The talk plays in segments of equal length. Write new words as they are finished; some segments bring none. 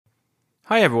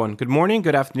Hi everyone, good morning,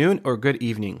 good afternoon, or good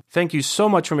evening. Thank you so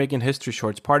much for making History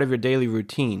Shorts part of your daily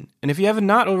routine. And if you have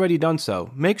not already done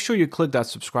so, make sure you click that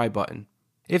subscribe button.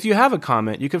 If you have a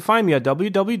comment, you can find me at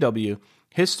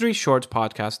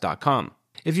www.historyshortspodcast.com.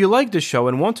 If you like this show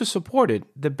and want to support it,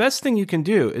 the best thing you can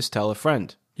do is tell a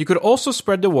friend. You could also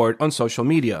spread the word on social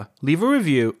media, leave a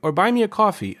review, or buy me a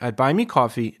coffee at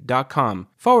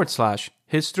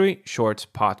buymecoffee.com/History Shorts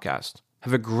Podcast.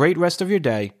 Have a great rest of your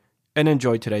day and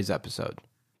enjoy today's episode.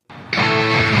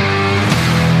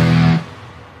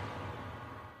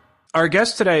 Our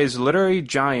guest today is a literary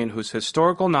giant whose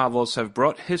historical novels have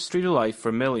brought history to life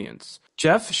for millions.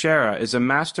 Jeff Shaara is a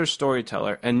master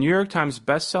storyteller and New York Times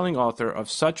bestselling author of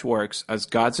such works as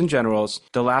Gods and Generals,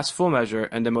 The Last Full Measure,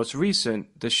 and the most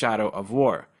recent, The Shadow of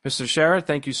War. Mr. Shaara,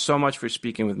 thank you so much for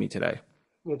speaking with me today.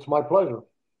 It's my pleasure.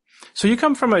 So you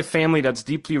come from a family that's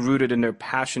deeply rooted in their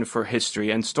passion for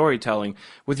history and storytelling,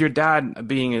 with your dad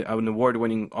being an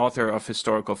award-winning author of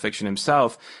historical fiction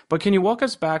himself. But can you walk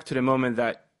us back to the moment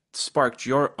that sparked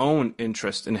your own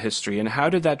interest in history, and how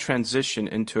did that transition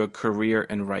into a career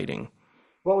in writing?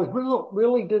 Well, it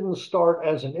really didn't start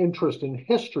as an interest in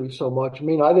history so much. I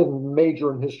mean, I didn't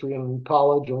major in history in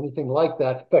college or anything like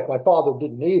that. In fact, my father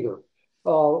didn't either.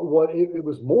 It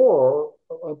was more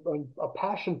a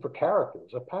passion for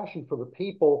characters, a passion for the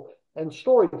people and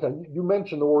storytelling. You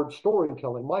mentioned the word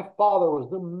storytelling. My father was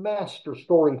the master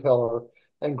storyteller.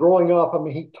 And growing up, I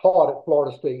mean, he taught at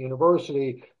Florida State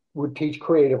University, would teach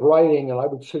creative writing, and I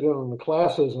would sit in the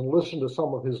classes and listen to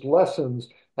some of his lessons,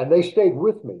 and they stayed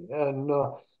with me. And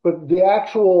but the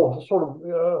actual sort of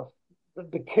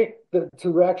the kick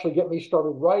to actually get me started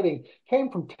writing came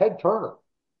from Ted Turner.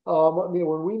 I mean,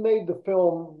 when we made the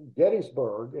film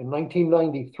Gettysburg in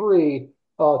 1993,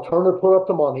 Turner put up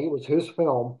the money. It was his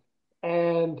film,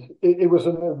 and it was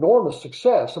an enormous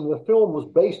success. And the film was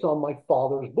based on my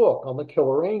father's book, on the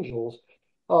Killer Angels.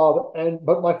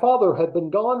 But my father had been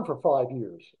gone for 5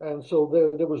 years, and so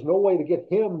there was no way to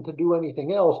get him to do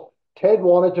anything else. Ted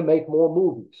wanted to make more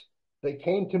movies. They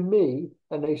came to me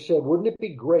and they said, "Wouldn't it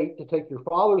be great to take your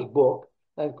father's book,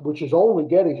 which is only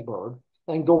Gettysburg,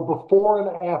 and go before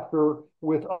and after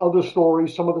with other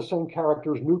stories, some of the same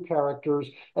characters, new characters,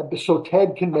 and so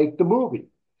Ted can make the movie?"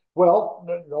 Well,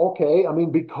 okay. I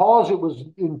mean, because it was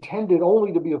intended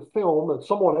only to be a film that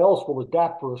someone else will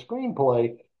adapt for a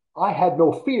screenplay, I had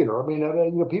no fear.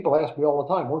 People ask me all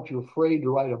the time, "Weren't you afraid to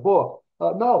write a book?"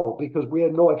 No, because we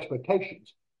had no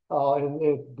expectations.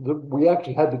 We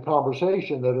actually had the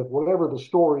conversation that if whatever the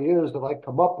story is that I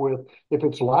come up with, if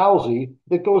it's lousy,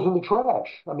 it goes in the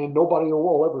trash. I mean, nobody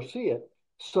will ever see it.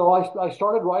 So I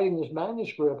started writing this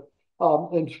manuscript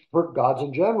for Gods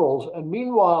and Generals. And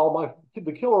meanwhile,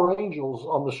 The Killer Angels,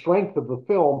 on the strength of the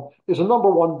film, is a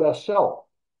 #1 bestseller.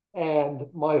 And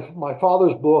my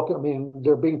father's book, I mean,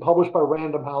 they're being published by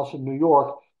Random House in New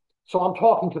York. So I'm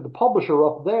talking to the publisher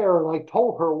up there, and I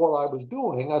told her what I was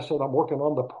doing. I said, "I'm working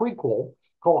on the prequel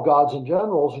called Gods and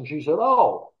Generals." And she said,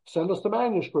 "Oh, send us the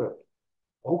manuscript."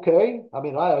 Okay. I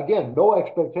mean, again, no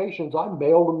expectations. I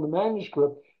mailed them the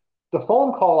manuscript. The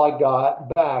phone call I got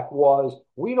back was,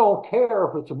 "We don't care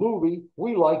if it's a movie.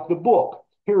 We like the book.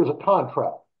 Here's a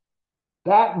contract."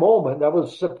 That moment, that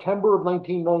was September of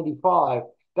 1995,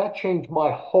 that changed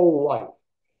my whole life,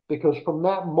 because from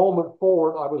that moment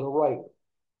forward, I was a writer.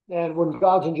 And when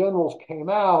Gods and Generals came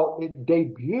out, it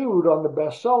debuted on the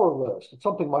bestseller list. It's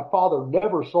something my father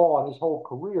never saw in his whole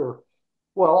career.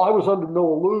 Well, I was under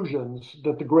no illusions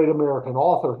that the great American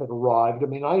author had arrived. I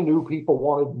mean, I knew people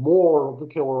wanted more of The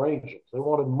Killer Angels. They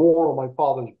wanted more of my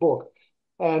father's book.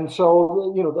 And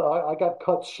so, I got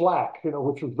cut slack,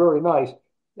 which was very nice,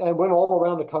 and went all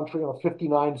around the country on a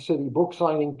 59 city book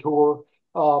signing tour.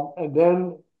 And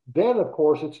then, of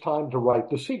course, it's time to write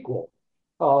the sequel,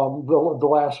 the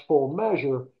Last Full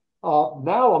Measure.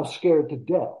 Now I'm scared to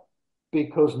death,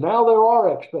 because now there are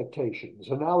expectations,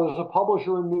 and now there's a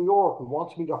publisher in New York who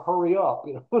wants me to hurry up.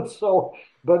 So,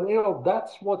 but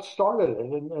that's what started it,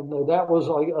 and that was,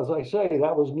 as I say,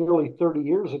 that was nearly 30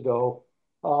 years ago,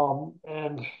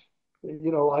 and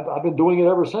I've been doing it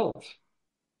ever since.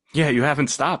 Yeah, you haven't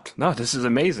stopped. No, this is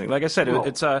amazing. Like I said, No.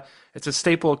 it's a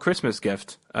staple Christmas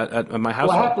gift at my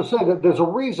Well, I have household. to say that there's a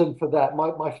reason for that.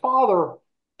 My father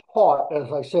taught,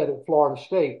 as I said, at Florida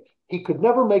State. He could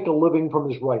never make a living from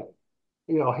his writing.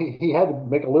 He had to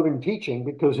make a living teaching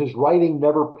because his writing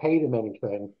never paid him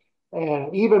anything.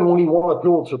 And even when he won a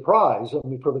Pulitzer Prize, I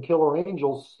mean, for The Killer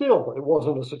Angels, still it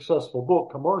wasn't a successful book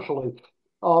commercially.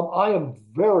 I am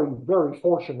very, very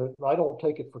fortunate, and I don't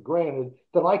take it for granted,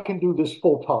 that I can do this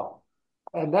full time.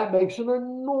 And that makes an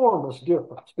enormous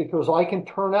difference, because I can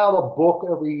turn out a book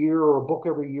every year or a book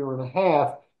every year and a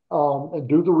half. and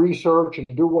do the research and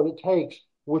do what it takes,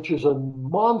 which is a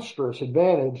monstrous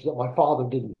advantage that my father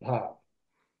didn't have.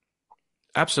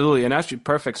 Absolutely, and actually,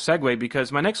 perfect segue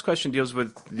because my next question deals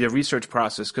with the research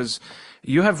process because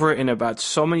you have written about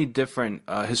so many different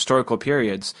historical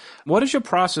periods. What is your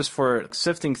process for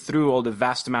sifting through all the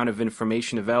vast amount of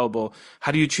information available?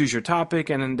 How do you choose your topic,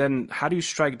 and then how do you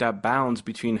strike that balance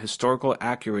between historical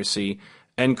accuracy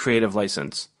and creative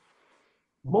license?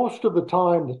 Most of the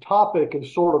time, the topic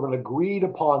is sort of an agreed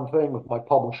upon thing with my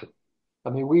publisher. I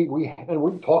mean, we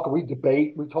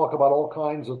debate, we talk about all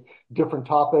kinds of different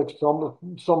topics.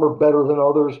 Some are better than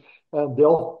others, and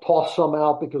they'll toss some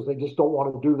out because they just don't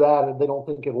want to do that and they don't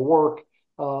think it'll work.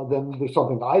 Then there's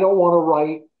something I don't want to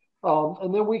write,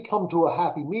 and then we come to a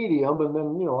happy medium, and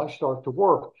then I start to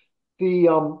work.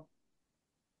 The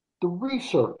the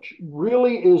research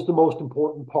really is the most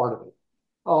important part of it.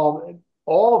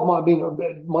 All of my, I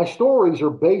mean, my stories are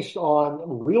based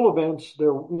on real events.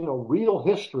 They're, real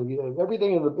history.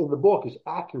 Everything in the book is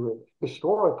accurate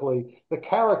historically. The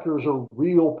characters are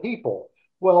real people.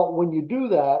 Well, when you do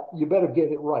that, you better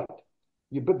get it right.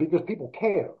 Because people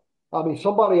care. I mean,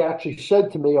 somebody actually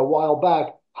said to me a while back,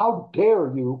 "How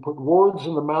dare you put words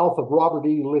in the mouth of Robert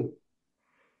E. Lee?"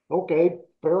 Okay,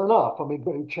 fair enough. I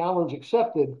mean, challenge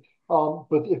accepted.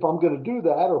 But if I'm going to do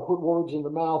that or put words in the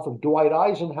mouth of Dwight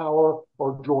Eisenhower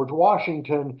or George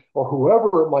Washington or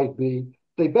whoever it might be,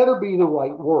 they better be the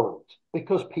right words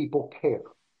because people care.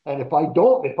 And if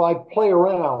I play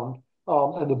around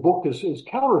and the book is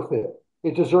counterfeit,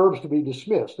 it deserves to be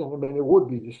dismissed. And I mean, it would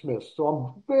be dismissed. So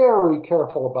I'm very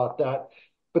careful about that.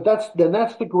 But that's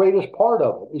the greatest part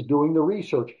of it is doing the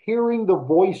research, hearing the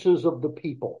voices of the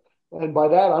people. And by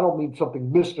that, I don't mean something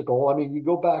mystical. I mean, you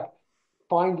go back,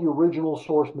 find the original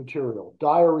source material,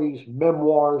 diaries,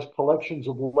 memoirs, collections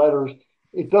of letters.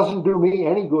 It doesn't do me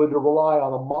any good to rely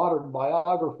on a modern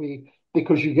biography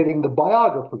because you're getting the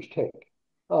biographer's take.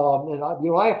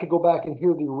 I have to go back and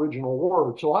hear the original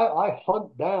word. So I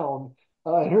hunt down,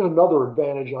 and here's another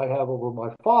advantage I have over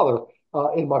my father.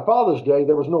 In my father's day,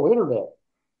 there was no internet.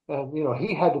 And,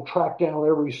 he had to track down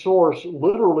every source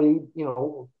literally,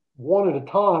 one at a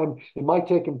time. It might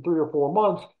take him 3 or 4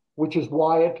 months, which is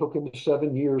why it took him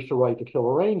 7 years to write The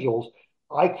Killer Angels.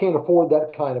 I can't afford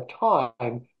that kind of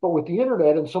time. But with the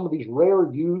internet and some of these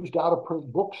rare used out of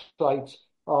print book sites,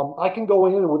 I can go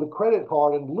in with a credit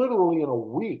card and literally in a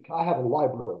week, I have a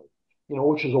library,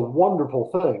 which is a wonderful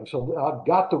thing. So I've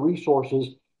got the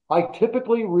resources. I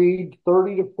typically read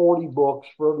 30 to 40 books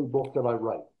for every book that I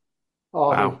write.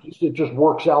 Wow. It just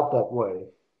works out that way.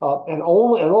 And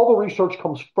all the research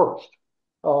comes first.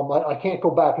 I can't go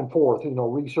back and forth,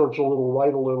 research a little,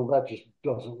 write a little. That just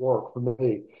doesn't work for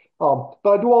me. But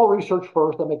I do all the research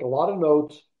first. I make a lot of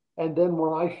notes. And then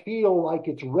when I feel like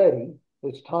it's ready,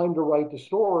 it's time to write the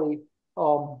story.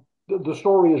 The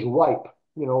story is ripe,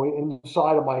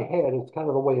 inside of my head. It's kind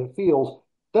of the way it feels.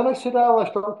 Then I sit down and I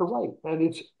start to write. And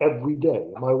it's every day.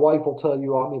 My wife will tell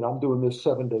you, I mean, I'm doing this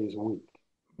 7 days a week.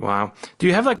 Wow. Do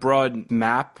you have like broad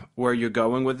map where you're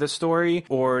going with this story,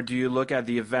 or do you look at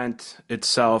the event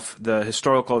itself, the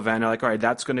historical event, and like, all right,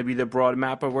 that's going to be the broad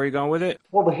map of where you're going with it?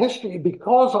 Well, the history,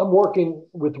 because I'm working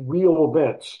with real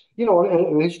events,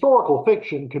 and historical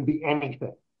fiction can be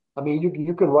anything. I mean,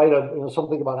 you can write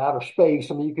something about outer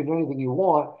space. I mean, you can do anything you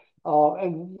want,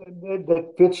 and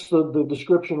that fits the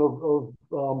description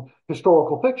of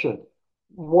historical fiction.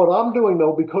 What I'm doing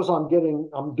though, because I'm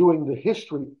doing the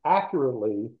history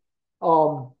accurately,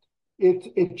 um,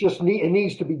 it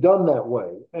needs to be done that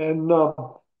way. And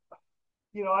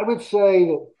I would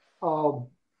say that.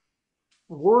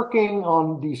 Working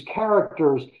on these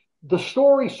characters, the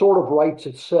story sort of writes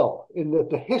itself in that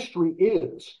the history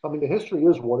is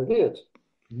what it is.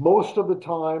 Most of the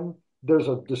time, there's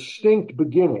a distinct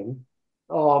beginning,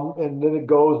 and then it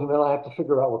goes, and then I have to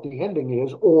figure out what the ending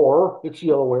is, or it's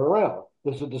the other way around.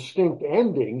 There's a distinct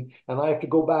ending, and I have to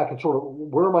go back and sort of,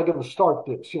 where am I going to start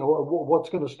this?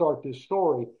 What's going to start this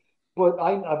story? But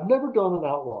I've never done an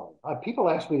outline.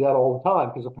 People ask me that all the time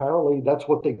because apparently that's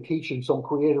what they teach in some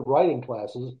creative writing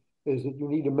classes is that you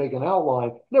need to make an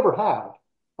outline. Never have.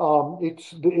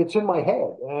 It's in my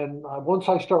head, and once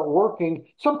I start working,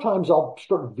 sometimes I'll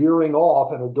start veering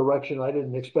off in a direction I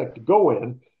didn't expect to go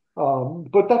in.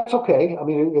 But that's okay. I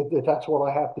mean, if that's what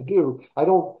I have to do, I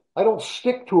don't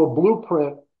stick to a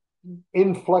blueprint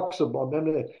inflexible. I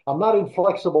mean, I'm not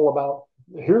inflexible about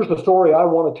here's the story I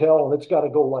want to tell and it's got to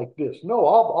go like this. No,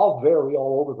 I'll vary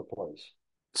all over the place.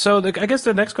 So I guess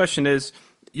the next question is,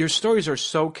 Your stories are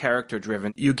so character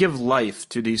driven. You give life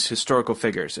to these historical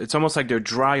figures. It's almost like they're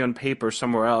dry on paper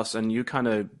somewhere else, and you kind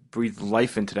of breathe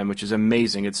life into them, which is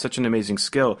amazing. It's such an amazing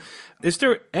skill. Is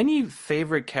there any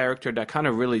favorite character that kind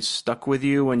of really stuck with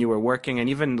you when you were working, and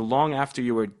even long after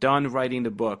you were done writing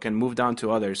the book and moved on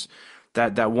to others?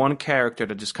 That one character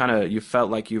that just kind of you felt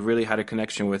like you really had a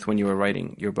connection with when you were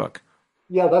writing your book.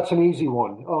 Yeah, that's an easy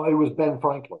one. It was Ben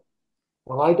Franklin.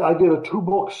 Well, I did a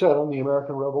two-book set on the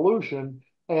American Revolution,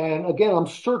 and again, I'm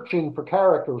searching for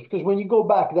characters because when you go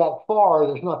back that far,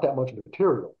 there's not that much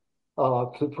material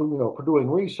for doing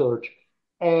research.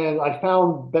 And I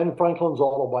found Ben Franklin's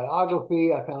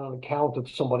autobiography. I found an account of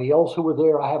somebody else who was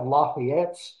there. I have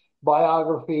Lafayette's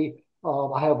biography.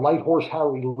 I have Light Horse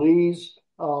Harry Lee's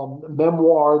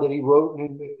memoir that he wrote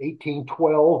in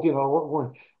 1812.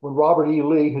 When Robert E.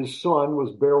 Lee, his son,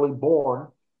 was barely born.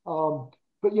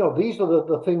 But these are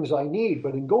the things I need.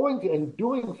 But in going and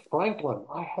doing Franklin,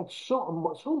 I had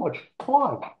so much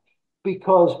fun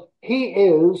because he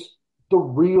is the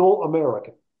real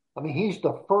American. I mean, he's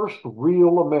the first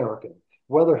real American,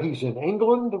 whether he's in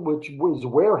England, which is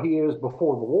where he is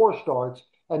before the war starts,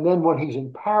 and then when he's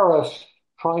in Paris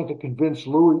trying to convince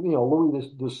Louis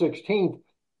the 16th,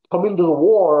 come into the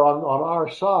war on our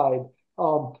side,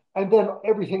 and then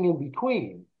everything in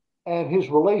between. And his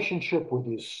relationship with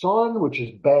his son, which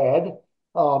is bad,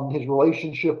 his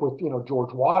relationship with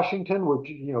George Washington,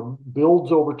 which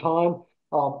builds over time,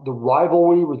 the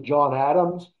rivalry with John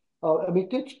Adams. I mean,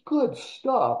 it's good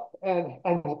stuff. And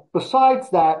besides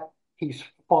that, he's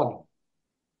funny.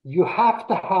 You have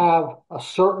to have a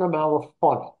certain amount of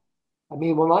fun. I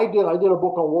mean, when I did a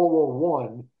book on World War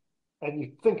One, and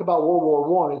you think about World War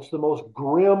One, it's the most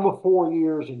grim 4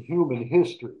 years in human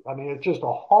history. I mean, it's just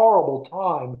a horrible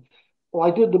time. Well,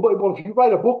 I did the book. Well, if you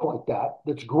write a book like that,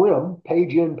 that's grim,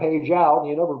 page in, page out, and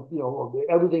you never,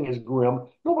 everything is grim,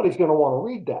 nobody's going to want to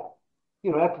read that.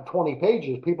 After 20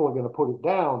 pages, people are going to put it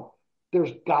down.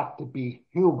 There's got to be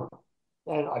humor.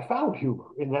 And I found humor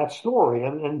in that story.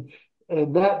 And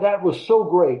that was so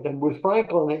great. And with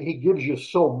Franklin, he gives you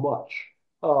so much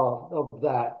of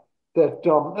that.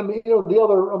 I mean, the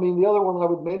other one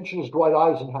I would mention is Dwight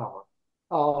Eisenhower,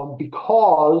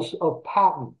 because of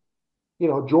Patton.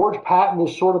 George Patton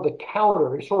is sort of the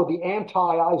counter, he's sort of the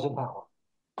anti-Eisenhower.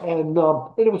 And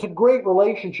it was a great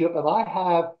relationship. And I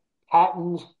have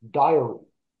Patton's diary.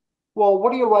 Well,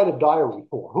 what do you write a diary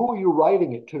for? Who are you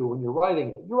writing it to when you're writing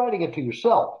it? You're writing it to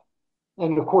yourself.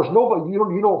 And of course, nobody,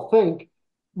 you don't think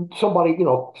somebody,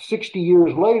 60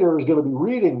 years later is going to be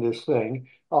reading this thing.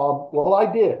 Well,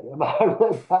 I did. And I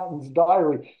read Patton's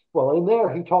diary. Well, in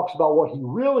there, he talks about what he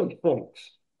really thinks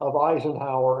of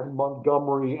Eisenhower and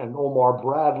Montgomery and Omar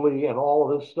Bradley and all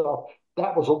of this stuff.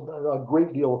 That was a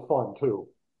great deal of fun, too.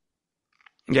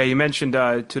 Yeah, you mentioned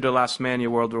To the Last Man,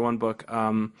 your World War One book.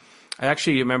 I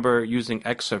actually remember using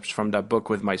excerpts from that book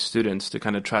with my students to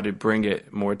kind of try to bring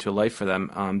it more to life for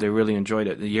them. They really enjoyed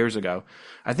it years ago.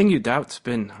 I think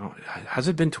has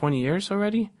it been 20 years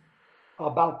already?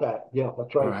 About that. Yeah,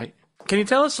 that's All right. right. Can you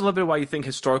tell us a little bit why you think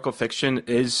historical fiction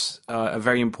is a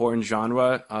very important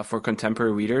genre for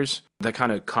contemporary readers that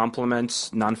kind of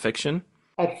complements nonfiction?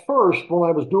 At first, when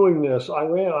I was doing this, I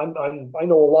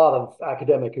know a lot of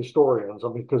academic historians, I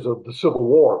mean, because of the Civil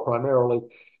War primarily.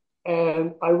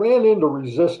 And I ran into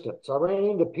resistance. I ran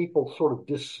into people sort of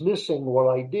dismissing what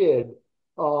I did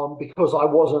because I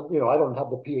wasn't, I don't have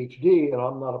the PhD and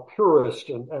I'm not a purist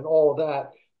and all of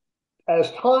that.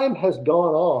 As time has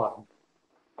gone on,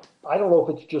 I don't know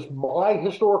if it's just my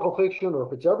historical fiction or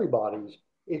if it's everybody's,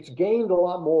 it's gained a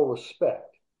lot more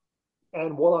respect.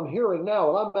 And what I'm hearing now,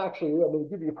 and I'm going to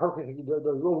give you a perfect, a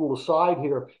little aside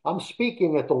here. I'm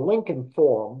speaking at the Lincoln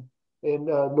Forum in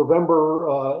November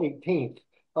 18th.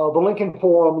 The Lincoln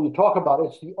Forum, you talk about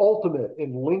it's the ultimate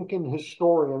in Lincoln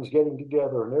historians getting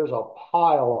together, and there's a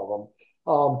pile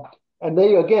of them. And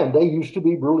they used to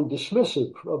be really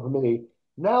dismissive of me.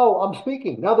 Now I'm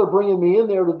speaking. Now they're bringing me in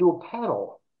there to do a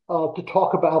panel to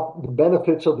talk about the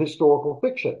benefits of historical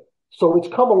fiction. So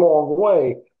it's come a long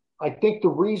way. I think the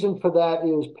reason for that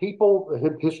is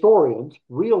historians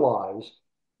realize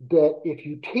that if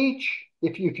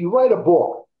you write a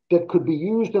book that could be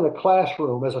used in a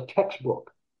classroom as a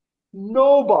textbook,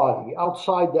 nobody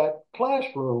outside that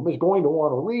classroom is going to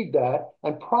want to read that,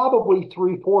 and probably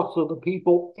three-fourths of the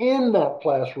people in that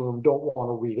classroom don't want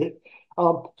to read it.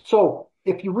 So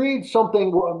if you read something,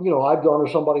 I've done or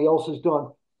somebody else has done,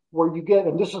 where you get,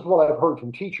 and this is what I've heard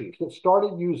from teachers that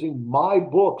started using my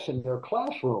books in their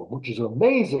classroom, which is an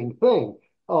amazing thing.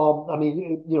 I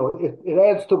mean, it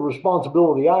adds to the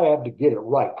responsibility I have to get it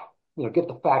right. Get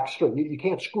the facts straight. You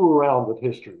can't screw around with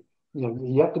history.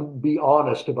 You have to be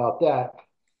honest about that.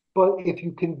 But if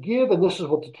you can give, and this is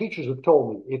what the teachers have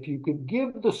told me, if you can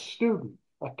give the student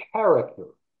a character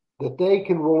that they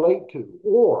can relate to,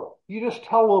 or you just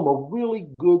tell them a really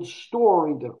good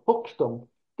story that hooks them,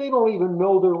 they don't even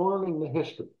know they're learning the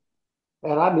history.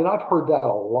 And I mean, I've heard that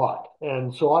a lot.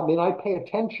 And so, I mean, I pay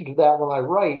attention to that when I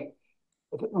write,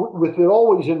 with it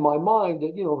always in my mind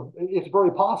that, it's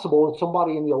very possible that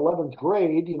somebody in the 11th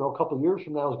grade, a couple of years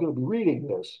from now is going to be reading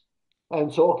this.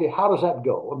 And so, okay, how does that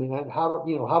go? I mean, and how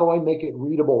do I make it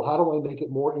readable? How do I make it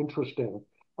more interesting,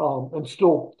 and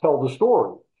still tell the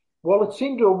story? Well, it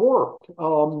seemed to have worked.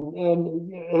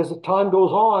 And as the time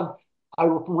goes on, I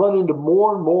run into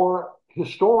more and more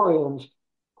historians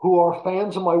who are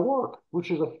fans of my work,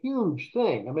 which is a huge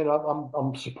thing. I mean,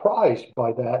 I'm surprised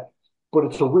by that, but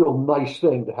it's a real nice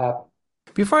thing to happen.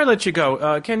 Before I let you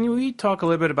go, can we talk a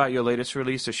little bit about your latest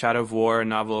release, The Shadow of War, a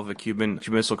novel of a Cuban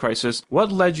Missile Crisis?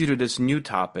 What led you to this new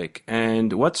topic,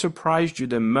 and what surprised you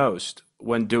the most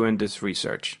when doing this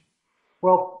research?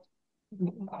 Well,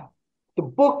 the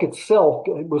book itself,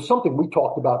 it was something we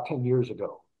talked about 10 years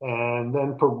ago. And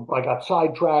then I got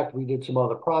sidetracked. We did some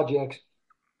other projects.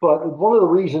 But one of the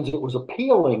reasons it was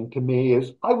appealing to me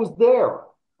is I was there.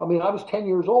 I mean, I was 10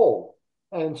 years old.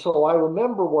 And so I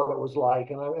remember what it was like.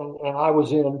 And I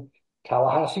was in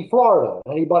Tallahassee, Florida.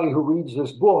 Anybody who reads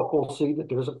this book will see that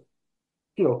there's a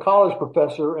college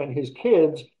professor and his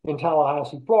kids in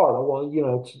Tallahassee, Florida. Well,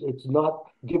 it's not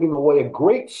giving away a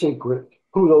great secret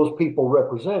who those people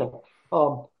represent.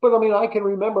 But I mean, I can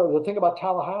remember the thing about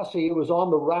Tallahassee, it was on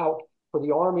the route for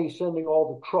the Army sending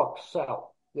all the trucks south,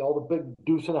 all the big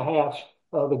deuce and a halfs,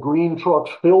 the green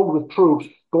trucks filled with troops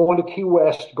going to Key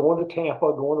West, going to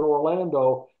Tampa, going to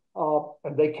Orlando.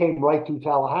 And they came right through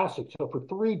Tallahassee. So for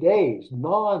 3 days,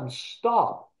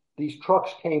 nonstop, these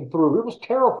trucks came through. It was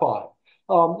terrifying.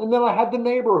 And then I had the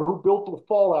neighbor who built the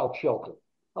fallout shelter,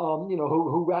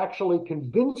 who actually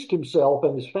convinced himself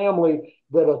and his family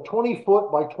that a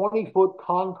 20-foot by 20-foot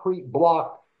concrete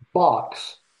block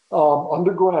box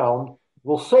underground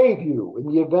will save you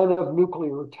in the event of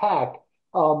nuclear attack.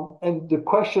 And the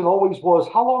question always was,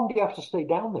 how long do you have to stay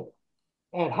down there?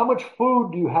 And how much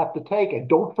food do you have to take? And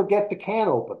don't forget the can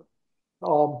opener.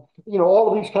 All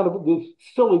of these kind of this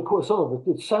silly, some of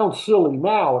it sounds silly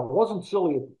now, and it wasn't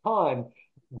silly at the time.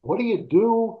 What do you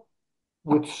do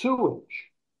with sewage?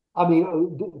 I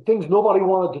mean, things nobody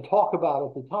wanted to talk about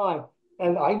at the time.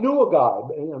 And I knew a guy,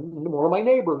 one of my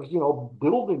neighbors,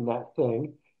 building that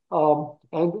thing.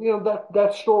 And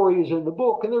that story is in the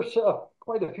book. And there's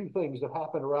quite a few things that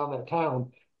happen around that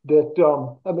town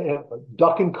that, I mean,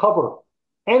 duck and cover.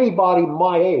 Anybody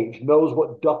my age knows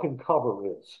what duck and cover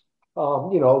is.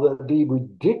 The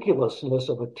ridiculousness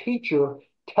of a teacher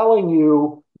telling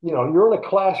you, you're in a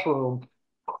classroom,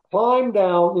 climb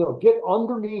down, get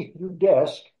underneath your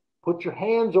desk, put your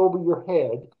hands over your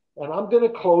head, and I'm going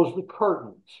to close the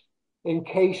curtains in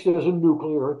case there's a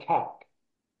nuclear attack.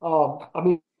 I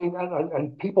mean,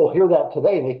 and people hear that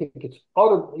today and they think it's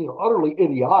utterly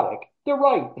idiotic. They're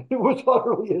right. It was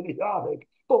utterly idiotic,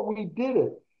 but we did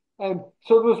it. And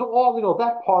so there was all,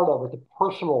 that part of it, the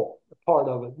personal part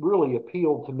of it really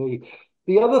appealed to me.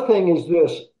 The other thing is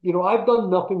this, I've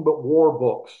done nothing but war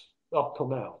books up till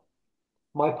now.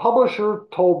 My publisher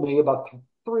told me about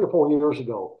 3 or 4 years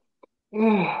ago,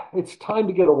 it's time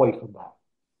to get away from that.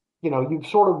 You've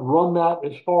sort of run that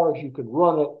as far as you can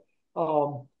run it.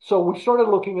 So we started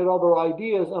looking at other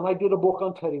ideas, and I did a book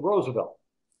on Teddy Roosevelt,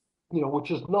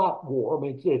 which is not war. I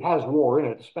mean, it has war in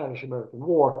it, the Spanish-American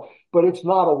War, but it's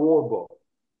not a war book.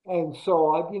 And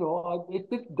so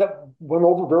that went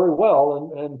over very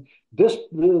well. And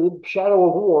the Shadow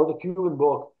of War, the Cuban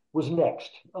book, was next.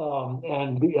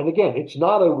 And again, it's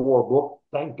not a war book.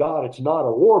 Thank God it's not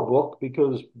a war book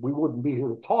because we wouldn't be here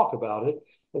to talk about it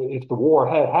if the war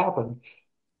had happened.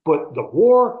 But the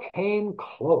war came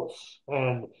close.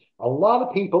 And a lot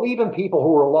of people, even people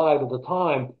who were alive at the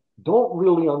time, don't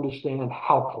really understand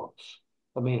how close.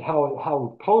 I mean,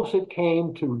 how close it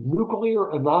came to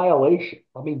nuclear annihilation.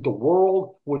 I mean, the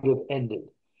world would have ended.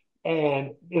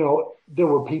 And, there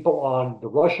were people on the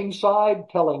Russian side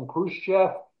telling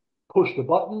Khrushchev, push the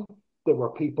button. There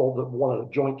were people that one of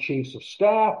the Joint Chiefs of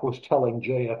Staff was telling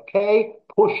JFK,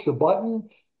 push the button,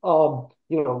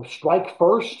 strike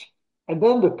first. And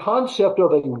then the concept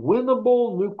of a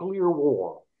winnable nuclear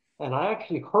war. And I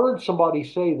actually heard somebody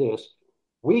say this.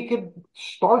 We could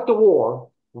start the war.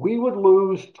 We would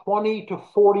lose 20 to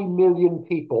 40 million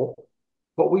people,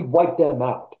 but we'd wipe them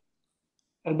out.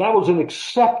 And that was an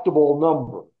acceptable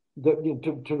number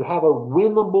to have a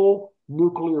winnable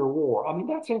nuclear war. I mean,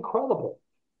 that's incredible.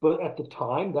 But at the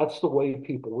time, that's the way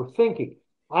people were thinking.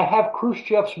 I have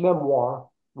Khrushchev's memoir,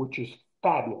 which is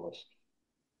fabulous.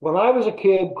 When I was a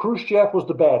kid, Khrushchev was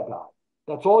the bad guy.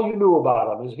 That's all you knew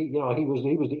about him. Is he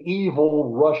was the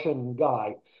evil Russian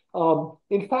guy.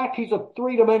 In fact, he's a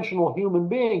three-dimensional human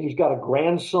being. He's got a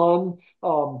grandson.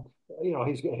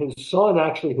 His son.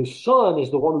 Actually, his son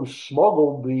is the one who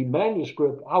smuggled the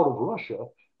manuscript out of Russia,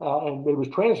 and it was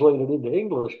translated into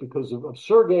English because of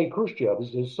Sergei Khrushchev.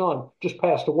 His son just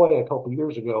passed away a couple of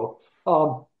years ago.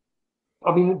 I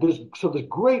mean, there's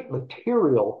great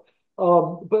material.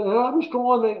 But I was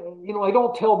drawn to, I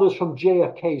don't tell this from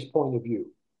JFK's point of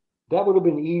view. That would have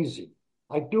been easy.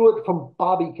 I do it from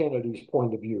Bobby Kennedy's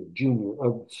point of view,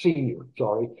 senior,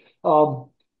 sorry.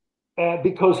 And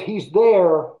because he's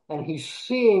there and he's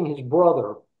seeing his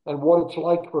brother and what it's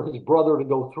like for his brother to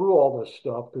go through all this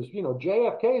stuff. Because,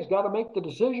 JFK's got to make the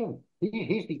decision.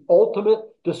 He's the ultimate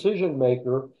decision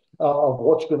maker of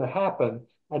what's going to happen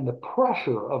and the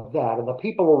pressure of that and the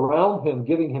people around him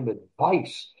giving him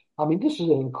advice. I mean, this is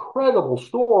an incredible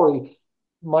story.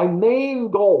 My main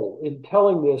goal in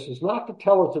telling this is not to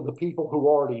tell it to the people who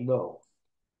already know,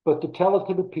 but to tell it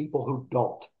to the people who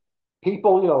don't.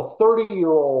 People,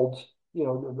 30-year-olds,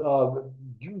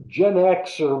 Gen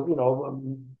X or,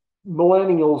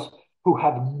 millennials who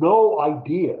have no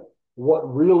idea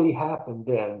what really happened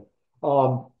then.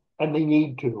 And they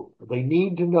need to. They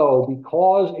need to know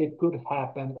because it could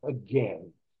happen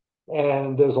again.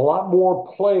 And there's a lot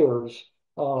more players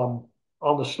on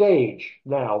the stage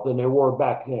now than there were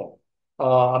back then.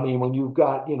 I mean, when you've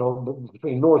got,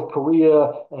 between North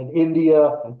Korea and India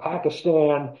and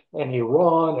Pakistan and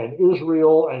Iran and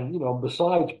Israel and,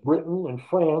 besides Britain and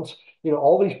France,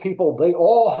 all these people, they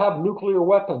all have nuclear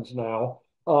weapons now.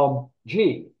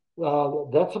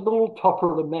 That's a little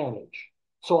tougher to manage.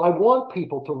 So I want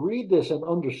people to read this and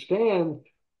understand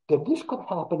that this could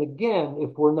happen again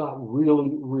if we're not really,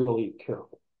 really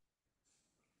careful.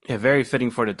 Yeah, very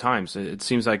fitting for the times. It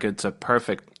seems like it's a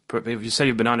perfect. If you said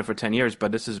you've been on it for 10 years,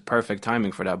 but this is perfect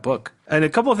timing for that book. And a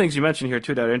couple of things you mentioned here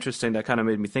too that are interesting that kind of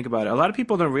made me think about it. A lot of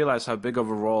people don't realize how big of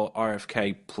a role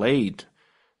RFK played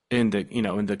in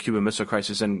the Cuban Missile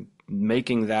Crisis and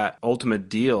making that ultimate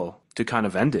deal to kind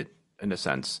of end it in a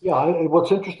sense. Yeah,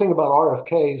 what's interesting about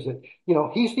RFK is that,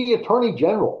 he's the Attorney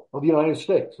General of the United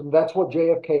States. And that's what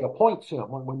JFK appoints him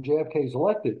when JFK is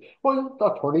elected. Well,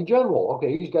 Attorney General.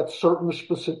 Okay, he's got certain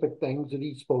specific things that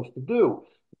he's supposed to do.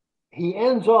 He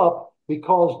ends up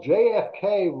because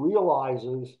JFK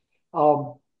realizes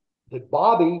that his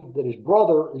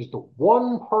brother, is the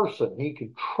one person he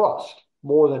can trust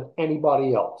more than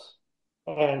anybody else.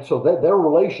 And so that their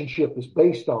relationship is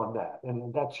based on that.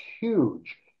 And that's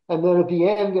huge. And then at the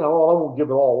end, I won't give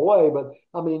it all away, but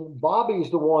I mean, Bobby's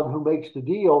the one who makes the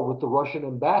deal with the Russian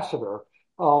ambassador.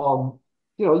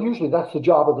 Usually that's the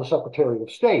job of the Secretary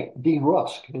of State, Dean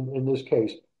Rusk in this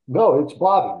case. No, it's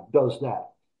Bobby who does that.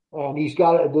 And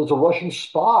there's a Russian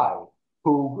spy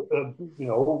who,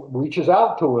 reaches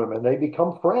out to him and they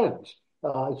become friends.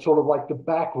 It's sort of like the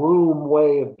backroom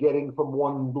way of getting from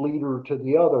one leader to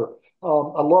the other.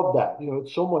 I love that.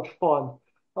 It's so much fun.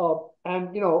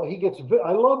 And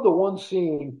I love the one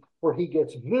scene where he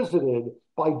gets visited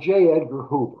by J. Edgar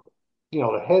Hoover,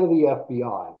 the head of the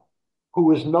FBI,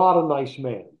 who is not a nice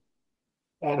man.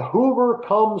 And Hoover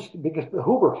comes because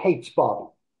Hoover hates Bobby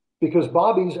because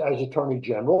Bobby's as Attorney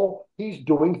General, he's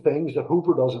doing things that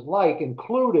Hoover doesn't like,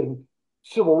 including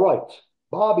civil rights.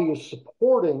 Bobby is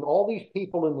supporting all these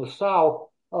people in the South,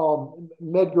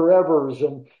 Medgar Evers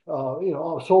and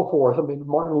so forth. I mean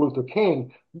Martin Luther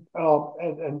King,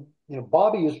 and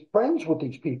Bobby is friends with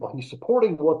these people. He's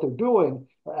supporting what they're doing,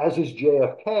 as is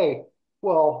JFK.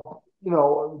 Well,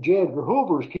 J. Edgar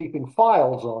Hoover is keeping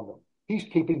files on them. He's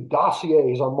keeping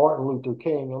dossiers on Martin Luther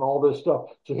King and all this stuff.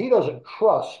 So he doesn't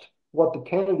trust what the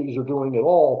Kennedys are doing at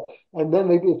all. And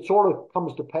then it sort of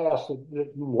comes to pass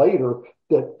later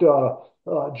that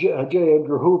J.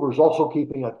 Edgar Hoover is also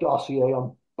keeping a dossier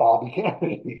on Bobby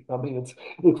Kennedy. I mean,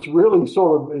 it's really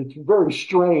it's very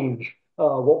strange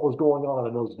what was going on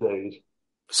in those days.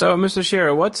 So, Mr.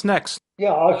 Shaara, what's next?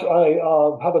 Yeah, I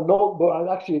have a notebook.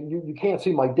 Actually, you can't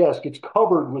see my desk. It's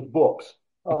covered with books.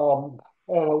 And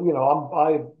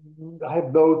I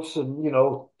have notes and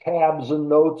tabs and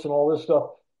notes and all this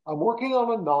stuff. I'm working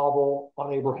on a novel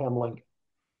on Abraham Lincoln.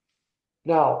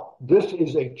 Now, this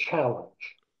is a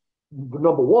challenge.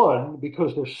 Number one,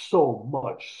 because there's so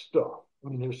much stuff. I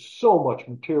mean, there's so much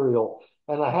material,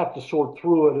 and I have to sort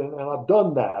through it, and I've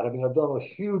done that. I mean, I've done a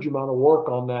huge amount of work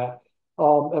on that.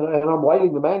 And I'm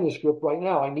writing the manuscript right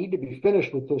now. I need to be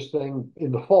finished with this thing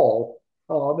in the fall,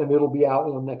 and it'll be out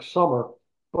in the next summer.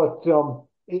 But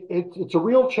it's a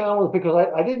real challenge because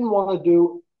I didn't want to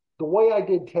do the way I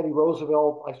did Teddy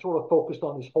Roosevelt, I sort of focused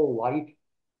on his whole life,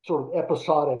 sort of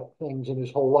episodic things in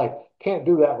his whole life. Can't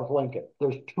do that with Lincoln.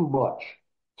 There's too much.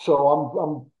 So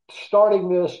I'm starting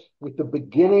this with the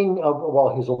beginning of,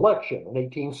 well, his election in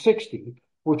 1860,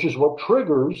 which is what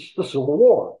triggers the Civil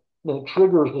War. And it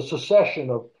triggers the secession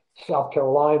of South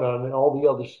Carolina and all the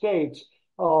other states.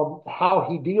 How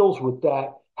he deals with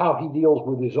that, how he deals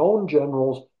with his own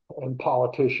generals and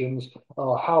politicians,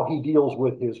 how he deals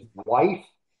with his wife,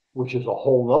 which is a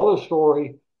whole other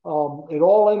story. It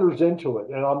all enters into it,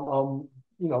 and I'm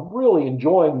really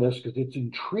enjoying this because it's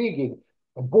intriguing.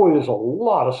 And boy, there's a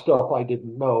lot of stuff I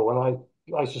didn't know,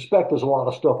 and I suspect there's a lot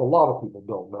of stuff a lot of people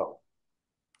don't know.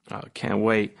 Oh, can't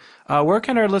wait. Where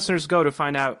can our listeners go to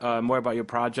find out more about your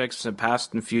projects,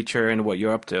 past and future, and what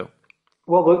you're up to?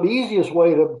 Well, the easiest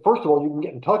way to, first of all, you can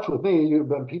get in touch with me.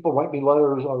 People write me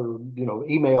letters or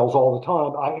emails all the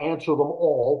time. I answer them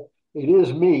all. It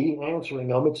is me answering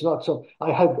them. It's not some.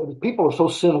 I have people are so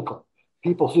cynical.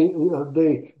 People see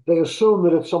they assume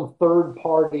that it's some third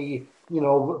party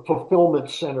fulfillment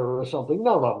center or something.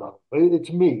 No, no, no.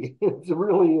 It's me. It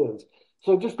really is.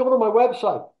 So just go to my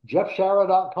website,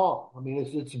 jeffshaara.com. I mean,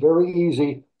 it's very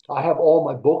easy. I have all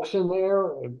my books in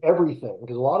there and everything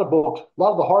because a lot of books, a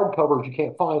lot of the hardcovers you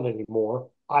can't find anymore.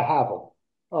 I have them.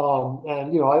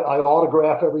 And I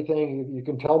autograph everything. You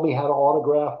can tell me how to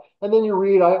autograph, and then you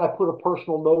read. I put a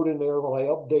personal note in there that I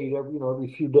update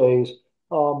every few days.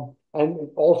 And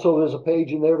also there's a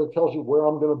page in there that tells you where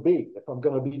I'm going to be. If I'm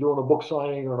going to be doing a book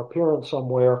signing or an appearance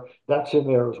somewhere, that's in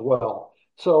there as well.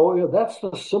 So that's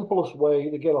the simplest way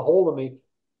to get a hold of me.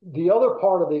 The other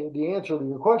part of the answer to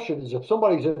your question is if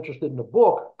somebody's interested in a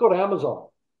book, go to Amazon.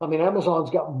 I mean, Amazon's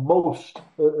got most,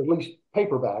 at least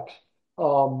paperbacks,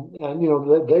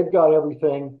 and they've got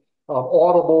everything.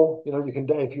 Audible, you can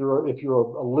if you're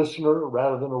a listener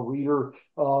rather than a reader,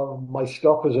 my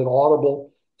stuff is in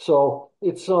Audible. So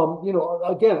it's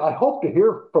again, I hope to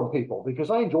hear from people because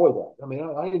I enjoy that. I mean,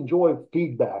 I enjoy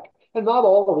feedback, and not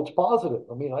all of it's positive.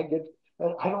 I mean,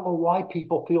 I don't know why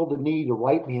people feel the need to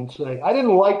write me and say, I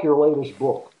didn't like your latest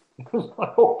book.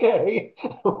 Okay,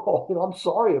 I'm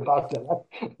sorry about that,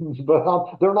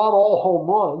 but they're not all home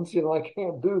runs. I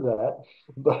can't do that.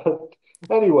 But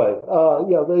anyway,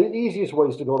 yeah, the easiest way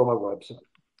is to go to my website.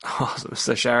 Awesome.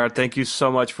 So, Shaara, thank you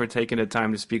so much for taking the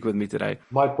time to speak with me today.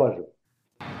 My pleasure.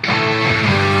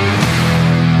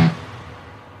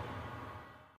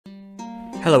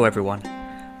 Hello, everyone.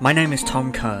 My name is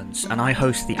Tom Kearns, and I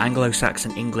host the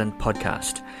Anglo-Saxon England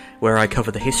podcast, where I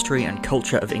cover the history and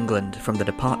culture of England from the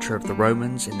departure of the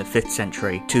Romans in the 5th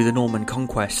century to the Norman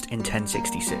conquest in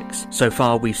 1066. So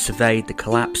far, we've surveyed the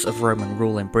collapse of Roman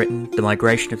rule in Britain, the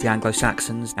migration of the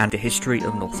Anglo-Saxons, and the history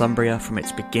of Northumbria from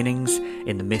its beginnings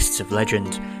in the mists of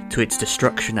legend to its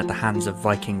destruction at the hands of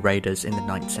Viking raiders in the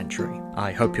 9th century.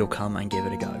 I hope you'll come and give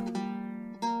it a go.